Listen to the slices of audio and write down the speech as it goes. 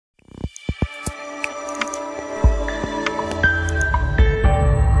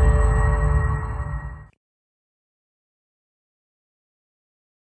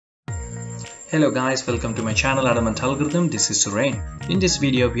Hello guys, welcome to my channel Adamant Algorithm. This is Surain. In this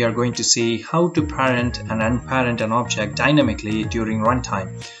video we are going to see how to parent and unparent an object dynamically during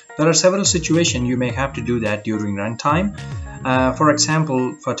runtime. There are several situations you may have to do that during runtime. For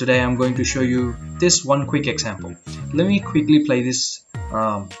example, for today I'm going to show you this one quick example. Let me quickly play this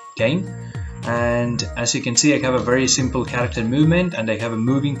game, and as you can see I have a very simple character movement and I have a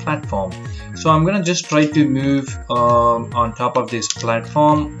moving platform. So I'm gonna just try to move on top of this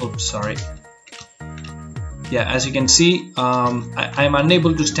platform. Oops, sorry. Yeah, as you can see, I'm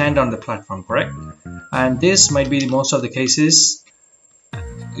unable to stand on the platform, correct? And this might be most of the cases.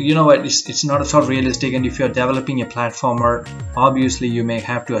 You know what, it's not at all realistic, and if you're developing a platformer, obviously you may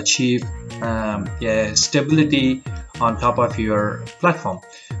have to achieve stability on top of your platform.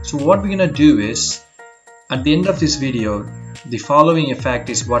 So what we're gonna do is, at the end of this video, the following effect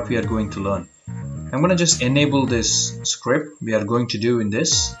is what we are going to learn. I'm gonna just enable this script we are going to do in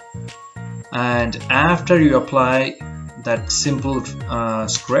this. And after you apply that simple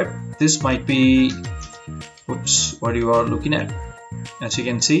script, this might be what you are looking at, as you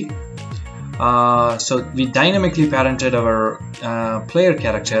can see. So we dynamically parented our player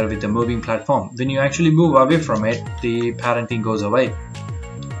character with the moving platform. When you actually move away from it, the parenting goes away.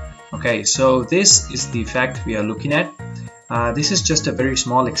 Okay, so this is the effect we are looking at. This is just a very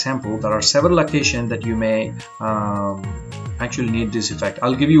small example. There are several occasions that you may actually need this effect.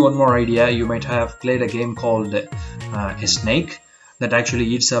 I'll give you one more idea. You might have played a game called a snake that actually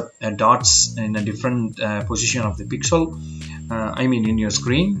eats up dots in a different position of the pixel, in your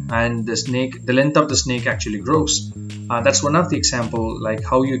screen, and the length of the snake actually grows. That's one of the example, like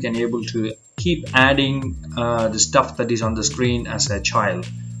how you can able to keep adding the stuff that is on the screen as a child.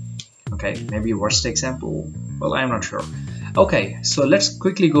 Okay, maybe worst example, well, I'm not sure. Okay, so let's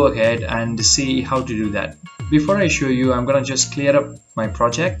quickly go ahead and see how to do that. Before I show you, I'm gonna just clear up my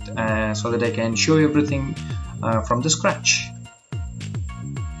project so that I can show you everything from the scratch.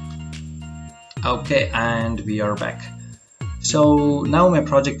 Okay, and we are back. So now my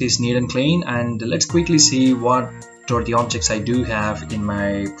project is neat and clean, and let's quickly see what are the objects I do have in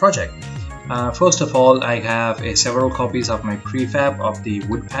my project. First of all, I have several copies of my prefab of the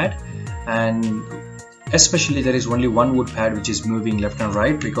wood pad, and especially there is only one wood pad which is moving left and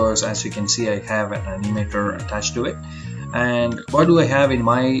right, because as you can see I have an animator attached to it. And what do I have in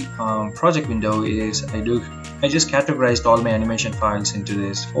my project window is I just categorized all my animation files into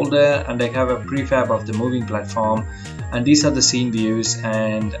this folder, and I have a prefab of the moving platform, and these are the scene views,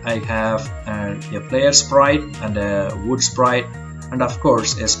 and I have a player sprite and a wood sprite, and of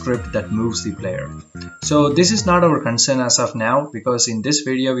course a script that moves the player. So this is not our concern as of now, because in this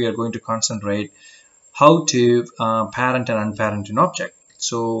video we are going to concentrate how to parent and unparent an object.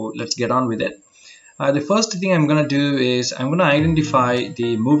 So let's get on with it. The first thing I'm going to do is I'm going to identify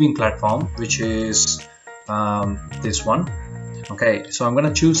the moving platform, which is this one. Okay, so I'm going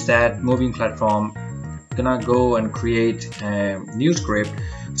to choose that moving platform. I'm going to go and create a new script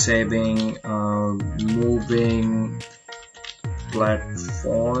saving moving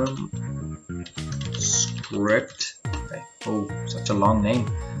platform script. Okay. Oh, such a long name.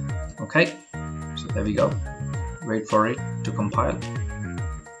 Okay, so there we go. Wait for it to compile.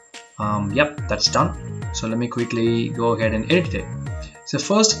 Yep, that's done. So let me quickly go ahead and edit it. So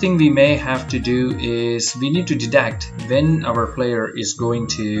first thing we may have to do is we need to detect when our player is going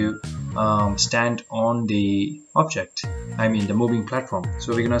to stand on the object, the moving platform.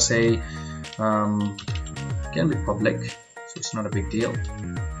 So we're gonna say can be public, so it's not a big deal.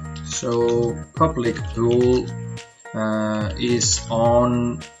 So public rule is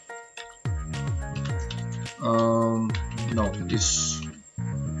on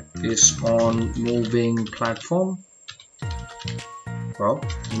is on moving platform. Well,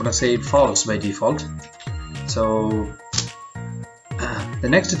 I'm gonna say it false by default. So the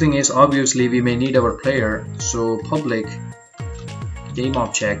next thing is, obviously we may need our player, so public game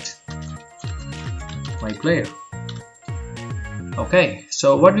object my player. Okay,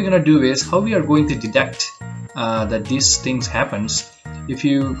 so what we're gonna do is, how we are going to detect that these things happens. If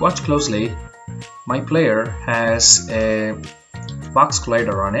you watch closely, my player has a box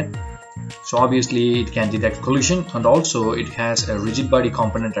collider on it, so obviously it can detect collision, and also it has a rigid body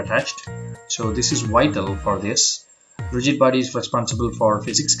component attached. So this is vital for this. Rigid body is responsible for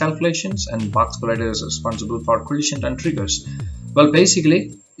physics calculations, and box collider is responsible for collision and triggers. Well,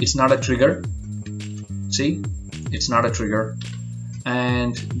 basically it's not a trigger. See, it's not a trigger.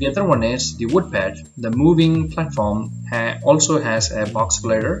 And the other one is the wood pad. The moving platform also has a box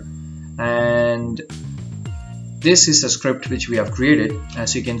collider, and this is the script which we have created.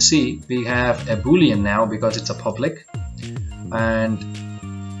 As you can see, we have a boolean now because it's a public, and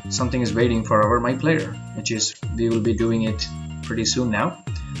something is waiting for our my player, which is we will be doing it pretty soon now.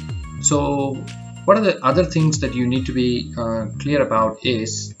 So what are the other things that you need to be clear about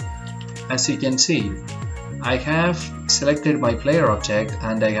is, as you can see, I have selected my player object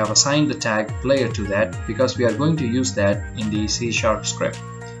and I have assigned the tag player to that because we are going to use that in the C# script.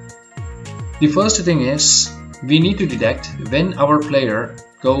 The first thing is we need to detect when our player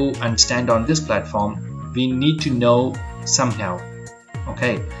go and stand on this platform. We need to know somehow.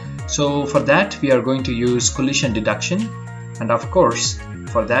 Okay, so for that we are going to use collision deduction, and of course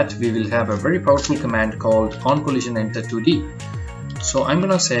for that we will have a very powerful command called onCollision enter 2D. So I'm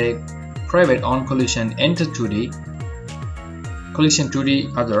gonna say private onCollision enter 2D, collision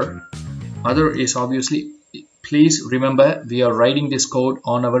 2D other is obviously, please remember we are writing this code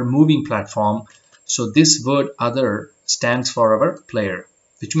on our moving platform, so this word other stands for our player,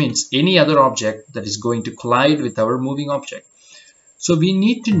 which means any other object that is going to collide with our moving object. So we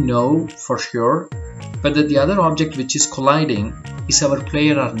need to know for sure whether the other object which is colliding is our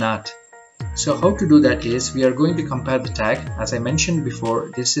player or not. So how to do that is we are going to compare the tag. As I mentioned before,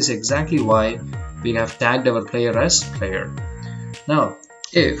 this is exactly why we have tagged our player as player. Now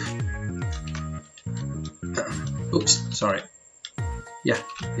if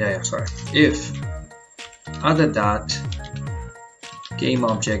if other dot game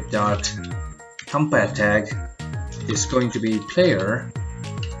object dot compare tag is going to be player,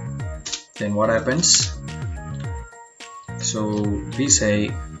 then what happens? So we say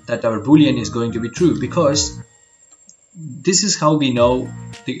that our boolean is going to be true, because this is how we know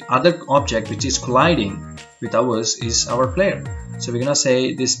the other object which is colliding with ours is our player. So we're gonna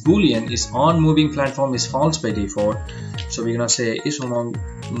say this boolean is on moving platform is false by default. So we're gonna say is on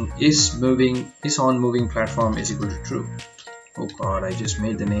moving platform is equal to true. Oh god, I just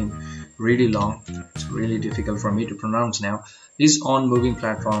made the name really long. It's really difficult for me to pronounce now. Is on moving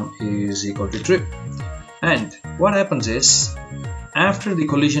platform is equal to true. And what happens is, after the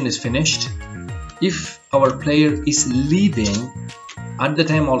collision is finished, if our player is leaving, at the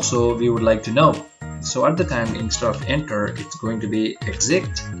time also we would like to know. So at the time, instead of enter, it's going to be exit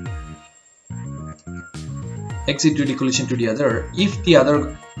to the collision to the other. If the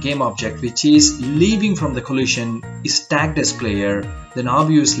other game object which is leaving from the collision is tagged as player, then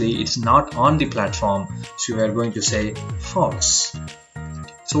obviously it's not on the platform, so we are going to say false.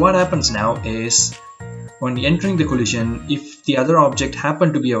 So what happens now is, when entering the collision, if the other object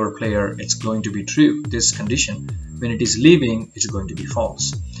happened to be our player, it's going to be true, this condition. When it is leaving, it's going to be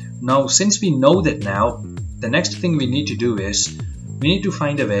false. Now since we know that now, the next thing we need to do is we need to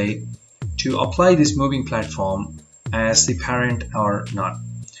find a way to apply this moving platform as the parent or not.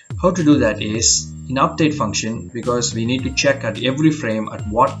 How to do that is in update function, because we need to check at every frame at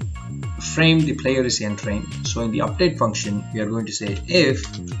what frame the player is entering. So in the update function we are going to say if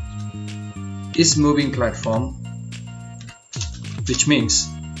is moving platform, which means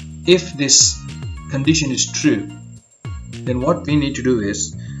if this condition is true, then what we need to do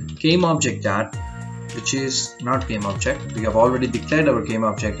is game object dot, which is not game object, we have already declared our game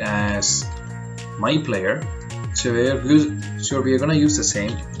object as my player, so we are going to use the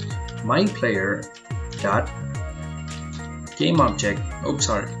same my player dot game object,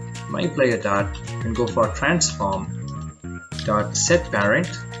 my player dot, and go for transform dot set parent.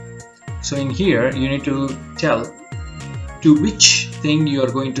 So in here you need to tell to which thing you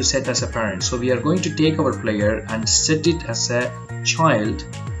are going to set as a parent. So we are going to take our player and set it as a child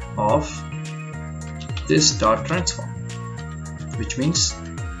of this dot transform, which means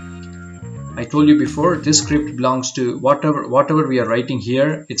I told you before, this script belongs to whatever we are writing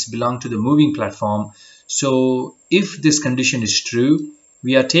here, it's belong to the moving platform. So if this condition is true,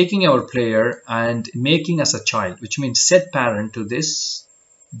 we are taking our player and making as a child, which means set parent to this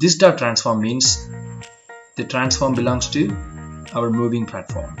dot transform means the transform belongs to our moving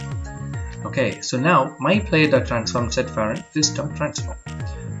platform. Okay, so now my player dot transform set parent this dot transform.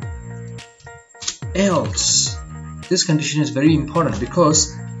 Else, this condition is very important,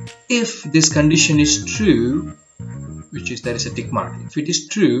 because if this condition is true, which is there is a tick mark, if it is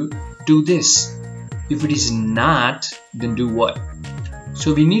true, do this. If it is not, then do what?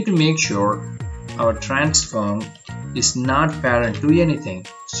 So we need to make sure our transform is not parent to anything.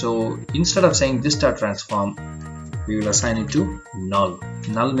 So instead of saying this dot transform, we will assign it to null.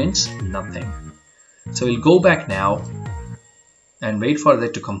 Null means nothing. So we'll go back now and wait for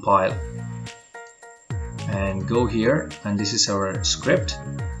that to compile and go here, and this is our script,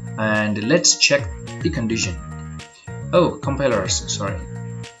 and let's check the condition. Oh, compilers, sorry,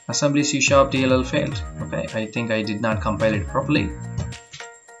 assembly C# DLL failed. Okay, I think I did not compile it properly.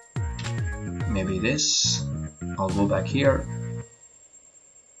 Maybe this. I'll go back here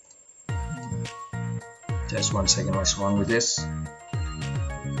Just one second, what's wrong with this?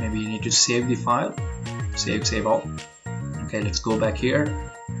 Maybe you need to save the file. Save all. Okay, let's go back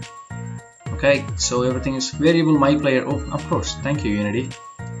here. Okay, so everything is variable my player. Oh, of course, thank you, Unity.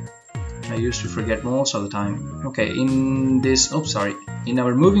 I used to forget most of the time. Okay, in this, oh sorry, in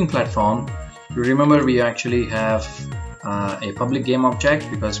our moving platform, you remember we actually have a public game object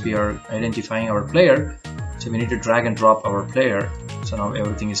because we are identifying our player. So we need to drag and drop our player. So now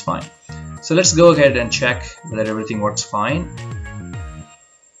everything is fine. So let's go ahead and check whether everything works fine.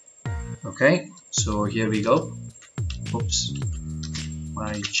 Okay, so here we go. Oops,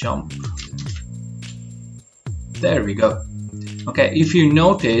 I jump. There we go. Okay, if you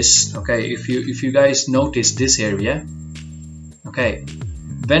notice, okay, if you guys notice this area, okay,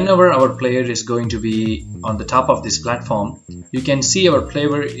 whenever our player is going to be on the top of this platform, you can see our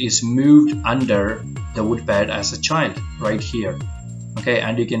player is moved under the wood pad as a child right here. Okay,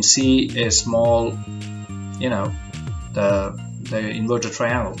 and you can see a small, you know, the inverted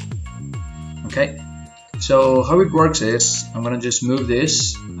triangle. Okay, so how it works is I'm gonna just move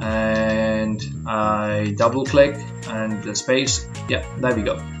this and I double click and the space. Yeah, there we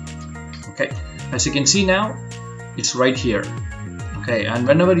go. Okay, as you can see now, it's right here. Okay, and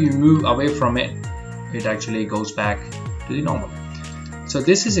whenever you move away from it, it actually goes back to the normal. So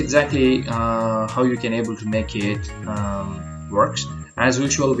this is exactly how you can able to make it works. As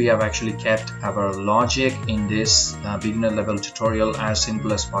usual, we have actually kept our logic in this beginner level tutorial as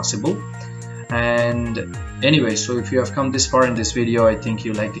simple as possible. And anyway, so if you have come this far in this video, I think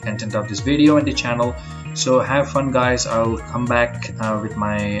you like the content of this video and the channel. So have fun, guys. I'll come back with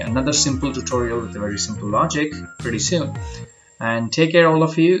another simple tutorial with a very simple logic pretty soon. And take care, all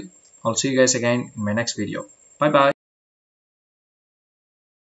of you. I'll see you guys again in my next video. Bye bye.